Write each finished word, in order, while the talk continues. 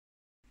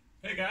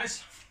Hey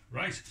guys,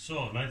 right,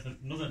 so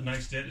another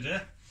nice day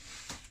today.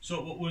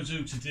 So what we'll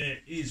do today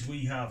is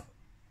we have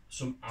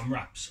some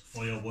AMRAPs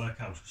for your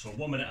workout. So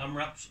 1 minute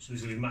AMRAPs, so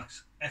these will be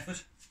max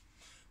effort.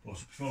 But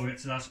before we get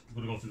to that,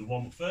 we're going to go through the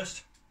warm up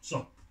first.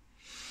 So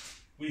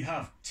we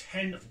have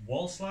 10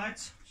 wall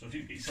slides. So if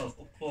you get yourself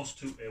up close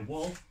to a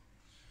wall,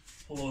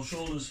 pull those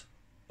shoulders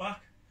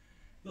back,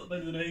 little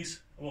bend of the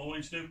knees, and what I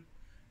want you to do,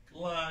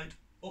 glide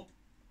up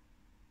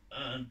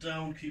and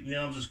down, keep the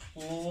arms as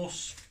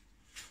close to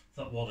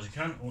that wall as you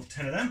can. I want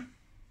 10 of them.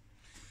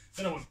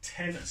 Then I want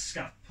 10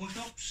 scap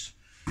push-ups.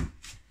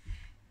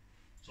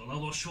 So allow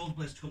those shoulder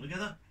blades to come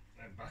together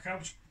and back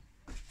out.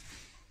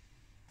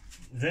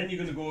 Then you're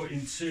going to go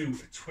into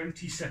a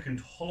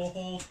 20-second hollow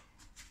hold.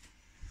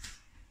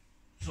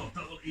 So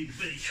that will either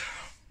be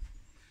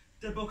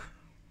dead bug,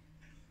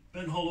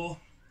 bend hollow,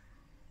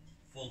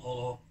 full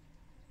hollow.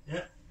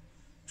 Yeah,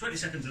 20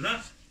 seconds of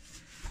that.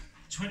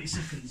 20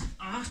 seconds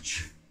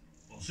arch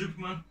or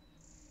Superman.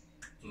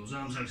 So those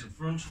arms out in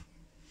front.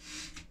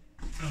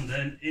 And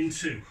then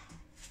into,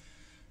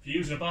 if you're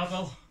using a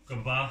barbell, grab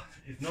a bar.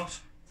 If not,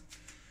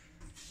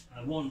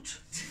 I want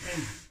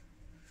 10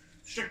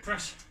 strict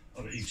press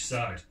on each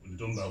side with a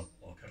dumbbell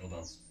or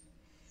kettlebell.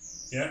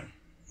 Yeah,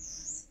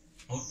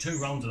 I want 2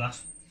 rounds of that.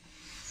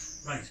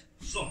 Right,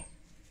 so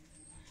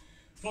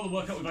for the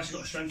workout we've actually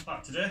got a strength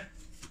part today.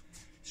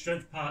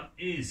 Strength part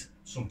is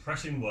some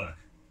pressing work.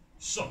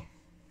 So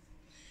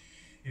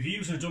if you're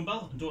using a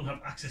dumbbell and don't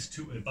have access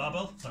to a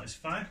barbell, that is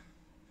fine.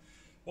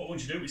 What I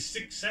want you to do is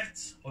 6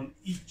 sets on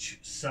each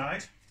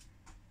side.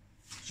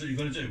 So you're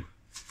going to do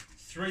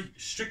 3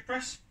 strict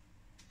press.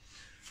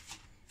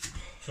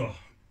 So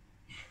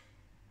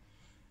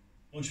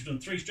once you've done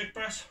 3 strict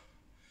press,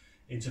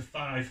 into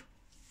 5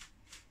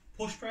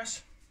 push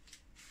press.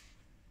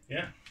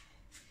 Yeah.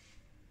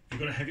 If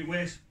you've got a heavy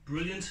weight,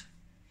 brilliant.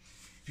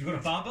 If you've got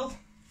a barbell,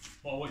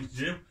 what I want you to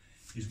do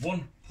is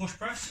 1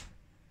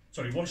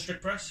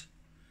 strict press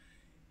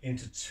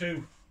into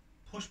 2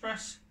 push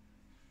press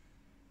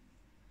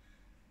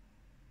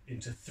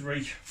into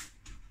 3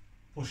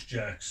 push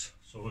jerks.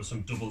 So there's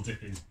some double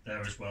dipping there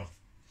as well.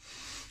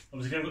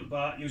 Obviously, again with the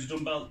bar, use a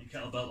dumbbell, your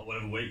kettlebell, or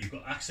whatever weight you've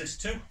got access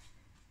to.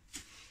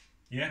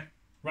 Yeah,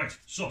 right.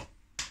 So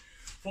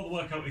for the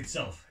workout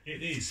itself,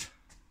 it is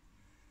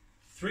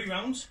 3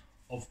 rounds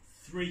of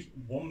 3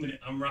 1-minute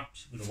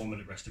AMRAPs with a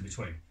 1-minute rest in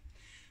between.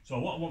 So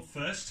what I want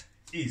first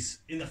is,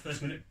 in that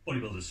first minute,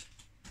 bodybuilders.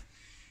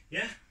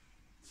 Yeah?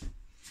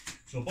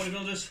 So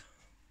bodybuilders,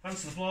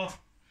 hands to the floor,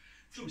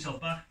 jump yourself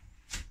back,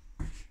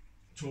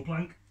 to a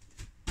plank,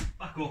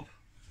 back up,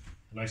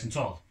 and nice and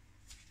tall.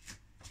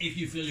 If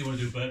you feel you want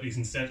to do burpees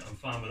instead, I'm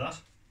fine with that.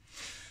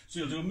 So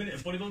you'll do a minute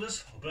of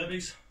bodybuilders or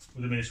burpees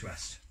with a minute's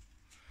rest.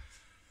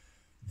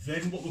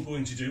 Then what we're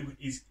going to do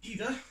is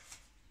either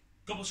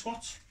goblet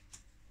squats,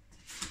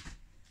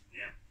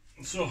 yeah,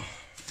 so,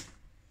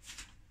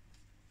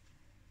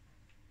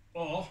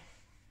 or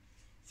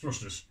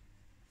thrusters.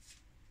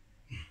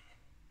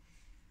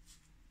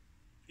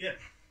 Yeah.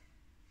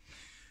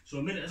 So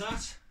a minute of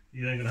that,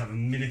 you're then going to have a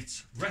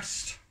minute's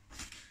rest.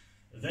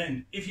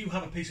 Then if you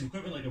have a piece of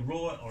equipment like a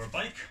rower or a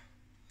bike,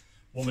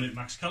 1 minute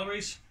max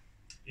calories.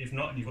 If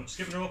not, and you've got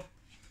skipping rope,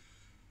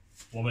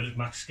 1 minute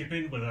max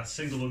skipping, whether that's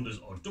single unders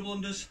or double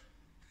unders.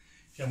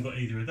 If you haven't got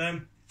either of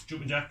them,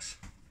 jumping jacks.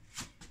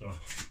 So,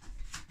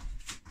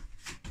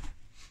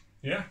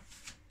 yeah.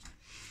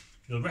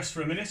 You'll rest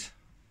for a minute.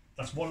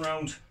 That's 1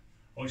 round.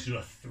 I want you to do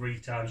that 3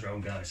 times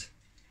round, guys.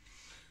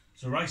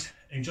 So right,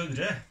 enjoy the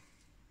day.